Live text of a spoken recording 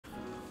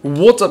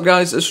What's up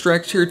guys, it's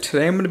Drax here.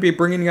 Today I'm going to be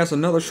bringing you guys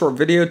another short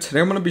video. Today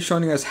I'm going to be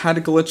showing you guys how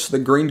to glitch the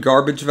green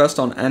garbage vest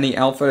on any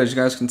outfit, as you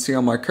guys can see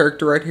on my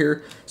character right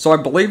here. So I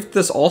believe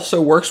this also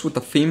works with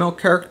the female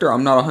character.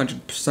 I'm not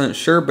 100%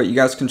 sure, but you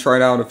guys can try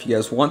it out if you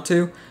guys want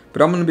to.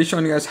 But I'm going to be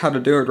showing you guys how to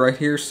do it right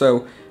here.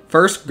 So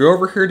first, go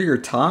over here to your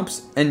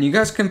tops, and you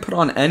guys can put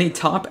on any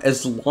top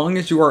as long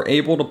as you are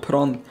able to put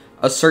on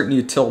a certain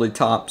utility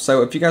top.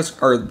 So if you guys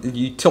are the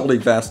utility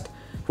vest,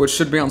 which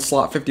should be on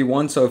slot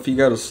 51, so if you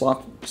go to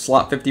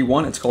slot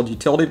 51, it's called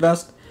utility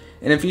vest.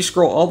 And if you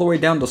scroll all the way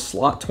down to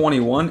slot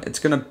 21, it's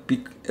gonna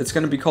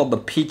be called the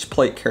peach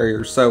plate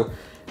carrier. So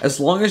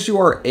as long as you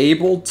are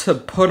able to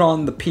put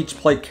on the peach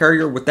plate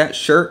carrier with that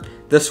shirt,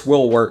 this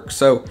will work.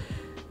 So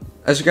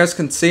as you guys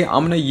can see,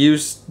 I'm gonna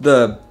use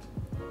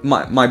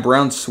my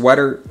brown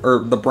sweater, or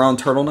the brown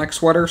turtleneck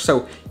sweater.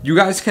 So you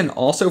guys can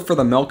also, for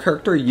the male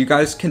character, you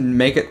guys can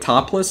make it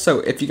topless. So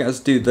if you guys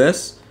do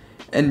this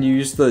and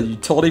use the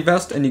utility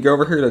vest and you go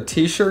over here to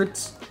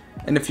t-shirts,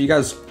 and if you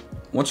guys,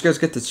 once you guys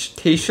get the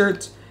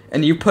t-shirts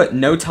and you put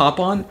no top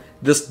on,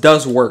 this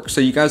does work. So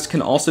you guys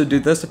can also do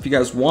this if you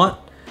guys want,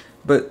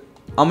 but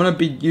I'm going to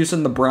be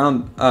using the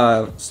brown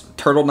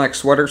turtleneck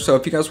sweater. So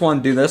if you guys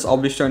want to do this, I'll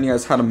be showing you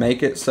guys how to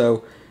make it.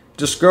 So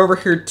just go over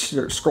here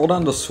to scroll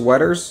down to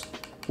sweaters,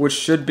 which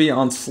should be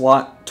on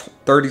slot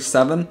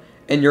 37,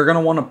 and you're going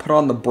to want to put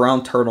on the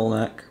brown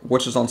turtleneck,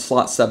 which is on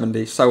slot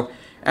 70. So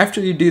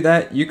after you do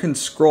that, you can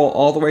scroll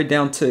all the way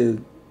down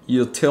to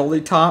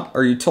utility top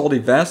or utility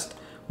vest,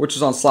 which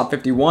is on slot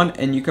 51,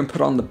 and you can put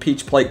on the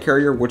peach plate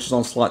carrier, which is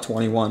on slot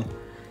 21.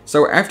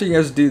 So after you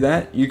guys do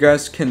that, you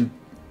guys can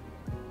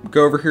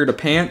go over here to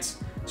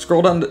pants,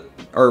 scroll down to,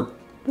 or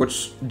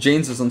which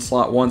jeans is in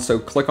slot 1, so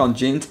click on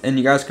jeans, and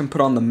you guys can put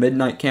on the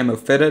midnight camo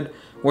fitted,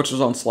 which is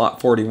on slot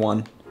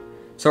 41.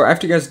 So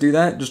after you guys do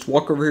that, just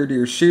walk over here to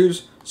your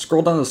shoes,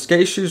 scroll down to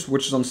skate shoes,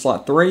 which is on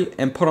slot 3,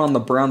 and put on the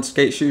brown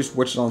skate shoes,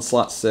 which is on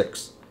slot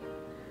 6.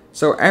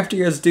 So after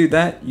you guys do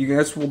that, you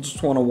guys will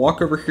just want to walk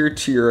over here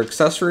to your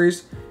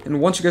accessories, and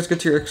once you guys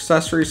get to your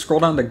accessories, scroll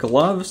down to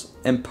gloves,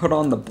 and put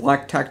on the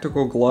black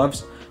tactical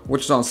gloves,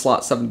 which is on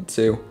slot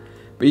 72.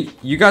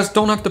 But you guys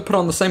don't have to put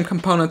on the same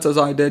components as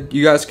I did.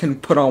 You guys can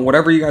put on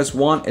whatever you guys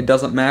want. It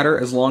doesn't matter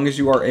as long as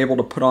you are able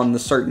to put on the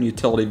certain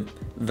utility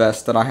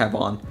vest that I have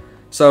on.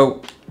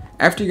 So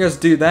after you guys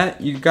do that,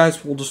 you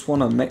guys will just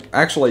want to make,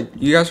 actually,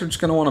 you guys are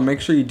just going to want to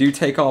make sure you do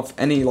take off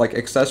any like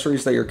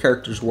accessories that your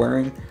character's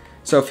wearing.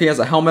 So if he has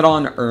a helmet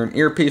on, or an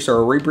earpiece,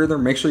 or a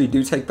rebreather, make sure you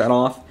do take that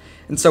off.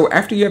 And so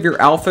after you have your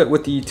outfit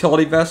with the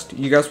utility vest,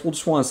 you guys will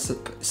just want to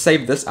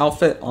save this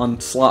outfit on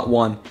slot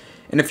 1.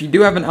 And if you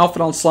do have an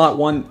outfit on slot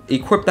 1,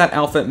 equip that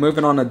outfit, move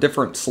it on a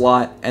different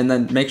slot, and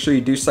then make sure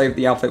you do save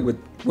the outfit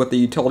with the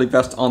utility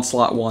vest on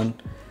slot 1.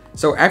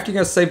 So after you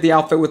guys save the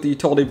outfit with the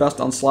utility vest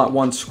on slot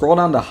 1, scroll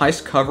down to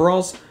heist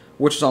coveralls,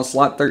 which is on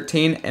slot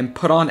 13, and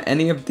put on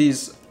any of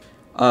these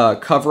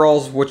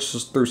coveralls, which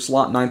is through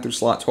slot 9 through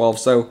slot 12.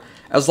 So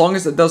as long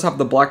as it does have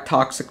the black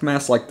toxic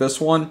mask like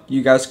this one,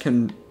 you guys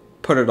can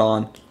put it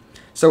on.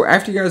 So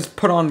after you guys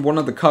put on one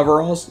of the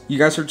coveralls, you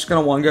guys are just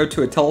going to want to go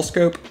to a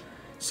telescope.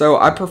 So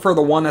I prefer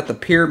the one at the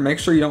pier. Make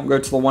sure you don't go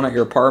to the one at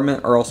your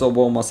apartment, or else it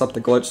will mess up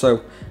the glitch.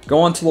 So go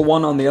on to the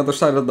one on the other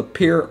side of the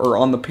pier, or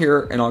on the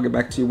pier, and I'll get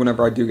back to you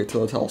whenever I do get to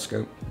the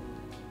telescope.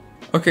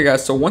 Okay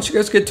guys, so once you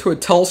guys get to a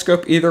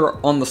telescope,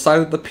 either on the side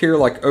of the pier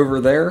like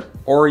over there,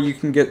 or you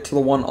can get to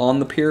the one on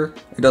the pier,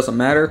 it doesn't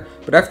matter.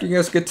 But after you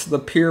guys get to the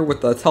pier with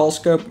the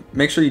telescope,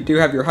 make sure you do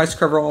have your heist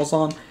coveralls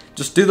on.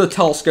 Just do the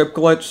telescope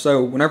glitch,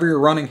 so whenever you're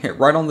running, hit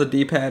right on the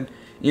D-pad.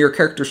 Your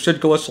character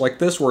should glitch like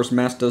this, where his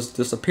mask does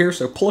disappear.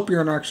 So pull up your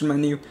interaction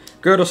menu,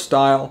 go to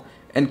style,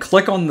 and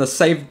click on the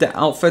saved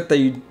outfit that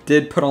you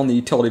did put on the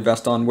utility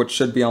vest on, which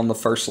should be on the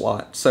first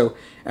slot. So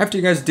after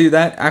you guys do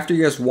that, after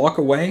you guys walk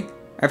away,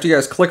 after you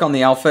guys click on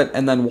the outfit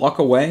and then walk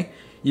away,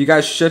 you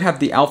guys should have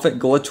the outfit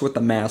glitch with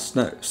the mask.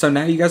 So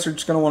now you guys are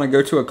just going to want to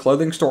go to a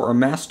clothing store or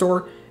mask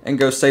store and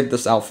go save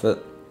this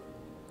outfit.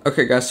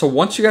 Okay guys, so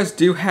once you guys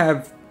do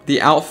have the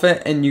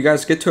outfit and you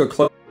guys get to a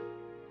clothing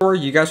store,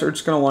 you guys are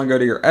just going to want to go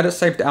to your edit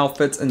saved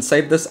outfits and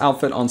save this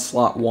outfit on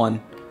slot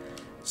 1.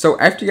 So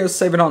after you guys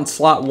save it on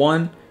slot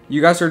 1, you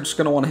guys are just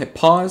going to want to hit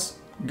pause,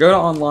 go to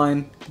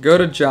online, go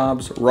to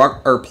jobs,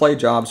 play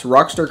jobs,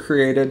 Rockstar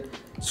created,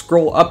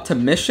 scroll up to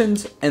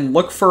missions, and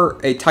look for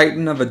a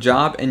titan of a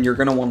job, and you're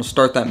going to want to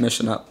start that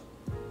mission up.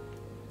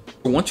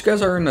 Once you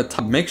guys are in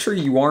the make sure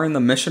you are in the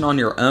mission on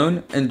your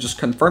own, and just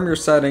confirm your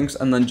settings,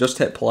 and then just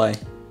hit play.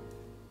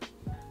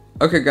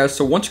 Okay guys,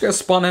 so once you guys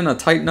spawn in a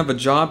titan of a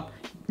job,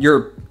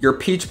 your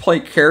peach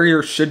plate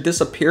carrier should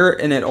disappear,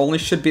 and it only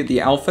should be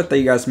the outfit that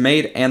you guys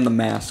made and the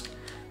mask.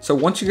 So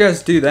once you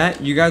guys do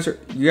that, you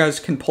guys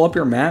can pull up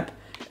your map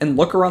and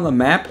look around the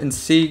map and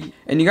see,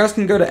 and you guys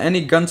can go to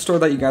any gun store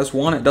that you guys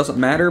want. It doesn't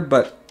matter,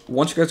 but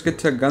once you guys get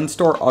to a gun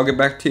store, I'll get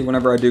back to you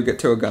whenever I do get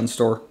to a gun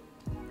store.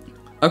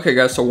 Okay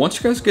guys, so once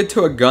you guys get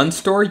to a gun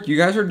store, you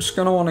guys are just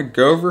going to want to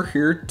go over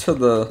here to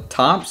the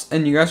tops,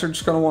 and you guys are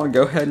just going to want to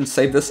go ahead and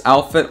save this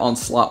outfit on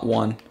slot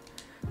 1.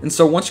 And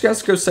so once you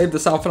guys go save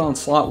this outfit on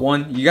slot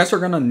 1, you guys are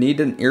going to need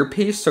an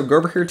earpiece. So go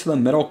over here to the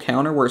middle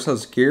counter where it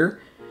says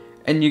gear.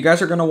 And you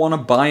guys are going to want to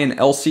buy an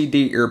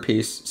LCD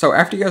earpiece. So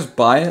after you guys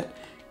buy it,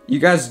 you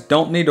guys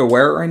don't need to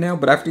wear it right now.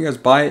 But after you guys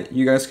buy it,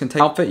 you guys can take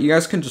the outfit. You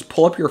guys can just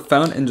pull up your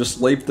phone and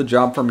just leave the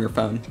job from your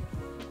phone.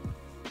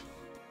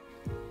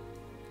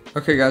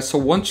 Okay guys, so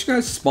once you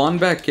guys spawn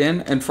back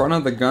in front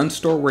of the gun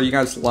store where you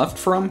guys left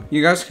from, you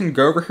guys can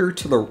go over here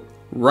to the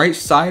right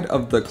side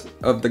of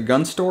the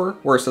gun store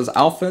where it says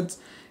outfits.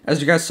 As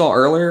you guys saw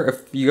earlier,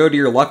 if you go to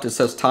your left it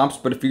says tops,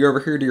 but if you go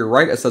over here to your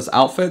right it says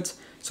outfits.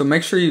 So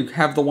make sure you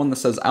have the one that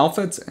says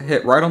outfits,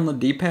 hit right on the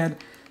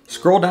D-pad,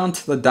 scroll down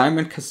to the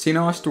Diamond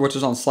Casino which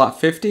is on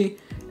slot 50,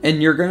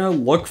 and you're gonna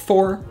look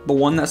for the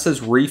one that says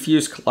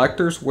Refuse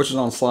Collectors, which is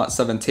on slot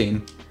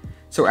 17.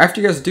 So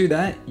after you guys do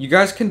that, you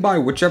guys can buy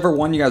whichever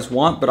one you guys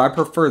want, but I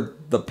prefer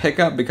the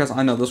pickup because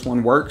I know this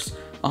one works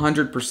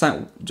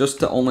 100% just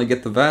to only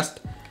get the vest.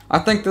 I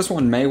think this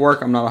one may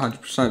work, I'm not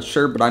 100%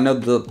 sure, but I know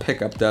the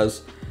pickup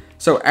does.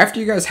 So after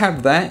you guys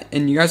have that,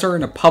 and you guys are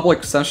in a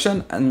public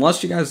session,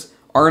 unless you guys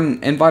are in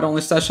an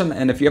invite-only session,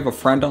 and if you have a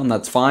friend on,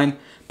 that's fine.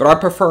 But I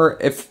prefer,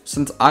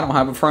 since I don't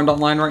have a friend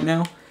online right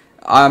now,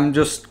 I'm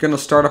just going to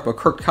start up a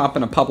Crooked Cop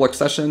in a public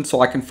session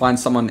so I can find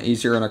someone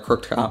easier in a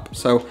Crooked Cop.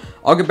 So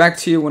I'll get back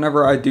to you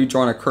whenever I do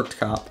join a Crooked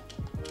Cop.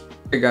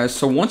 Okay guys,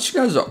 so once you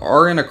guys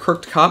are in a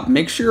Crooked Cop,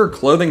 make sure your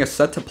clothing is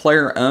set to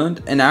player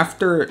owned. And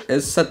after it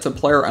is set to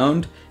player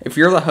owned, if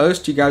you're the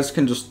host, you guys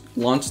can just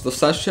launch the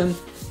session.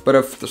 But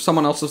if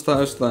someone else is the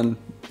host, then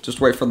just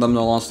wait for them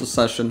to launch the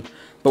session.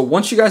 But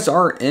once you guys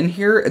are in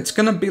here, it's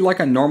going to be like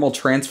a normal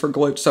transfer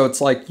glitch. So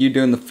it's like you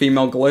doing the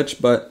female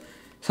glitch, but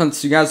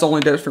since you guys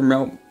only did it for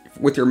male,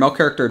 with your male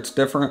character, it's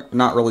different.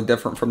 Not really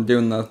different from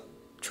doing the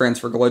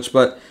transfer glitch,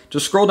 but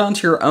just scroll down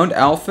to your owned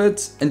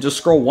outfits and just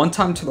scroll one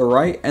time to the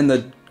right, and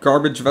the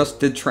garbage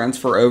vest did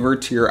transfer over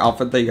to your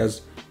outfit that you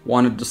guys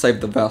wanted to save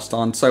the vest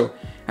on. So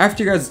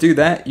after you guys do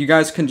that, you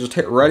guys can just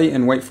hit ready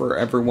and wait for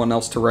everyone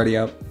else to ready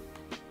up.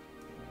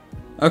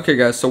 Okay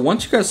guys, so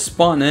once you guys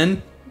spawn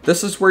in,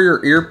 this is where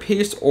your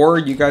earpiece, or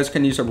you guys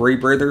can use a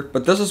rebreather,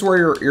 but this is where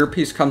your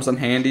earpiece comes in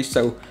handy.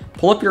 So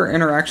pull up your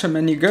interaction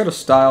menu, go to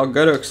style,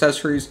 go to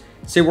accessories,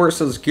 see where it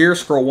says gear,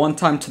 scroll one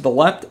time to the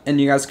left, and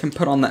you guys can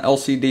put on the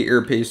LCD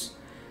earpiece.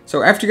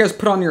 So after you guys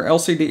put on your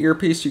LCD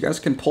earpiece, you guys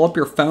can pull up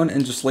your phone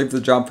and just leave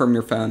the job from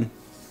your phone.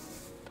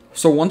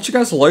 So once you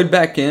guys load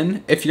back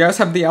in, if you guys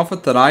have the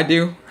outfit that I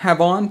do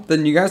have on,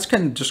 then you guys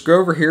can just go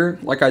over here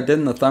like I did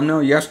in the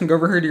thumbnail. You guys can go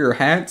over here to your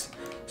hats,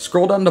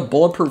 scroll down to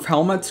bulletproof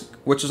helmets,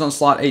 which is on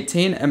slot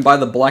 18, and buy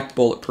the black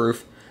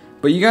bulletproof.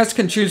 But you guys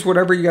can choose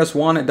whatever you guys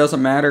want, it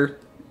doesn't matter.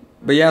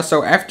 But yeah,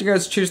 so after you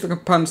guys choose the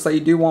components that you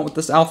do want with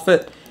this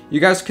outfit, you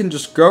guys can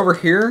just go over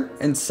here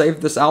and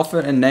save this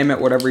outfit and name it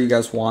whatever you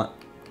guys want.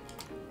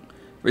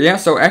 But yeah,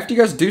 so after you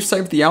guys do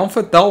save the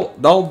outfit,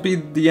 that'll be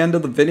the end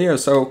of the video.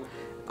 So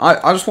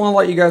I just want to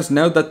let you guys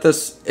know that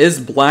this is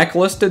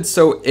blacklisted.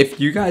 So if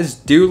you guys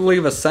do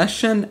leave a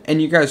session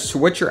and you guys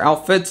switch your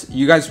outfits,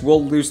 you guys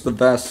will lose the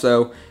vest.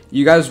 So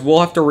you guys will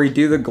have to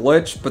redo the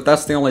glitch, but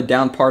that's the only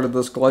down part of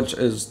this glitch,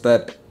 is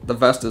that the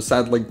vest is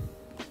sadly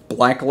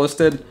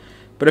blacklisted.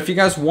 But if you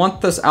guys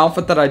want this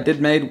outfit that I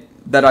did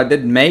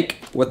make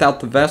without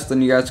the vest,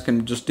 then you guys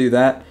can just do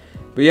that.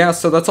 But yeah,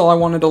 so that's all I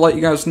wanted to let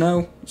you guys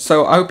know.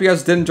 So I hope you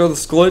guys did enjoy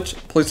this glitch.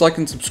 Please like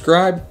and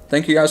subscribe.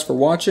 Thank you guys for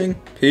watching.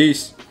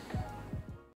 Peace.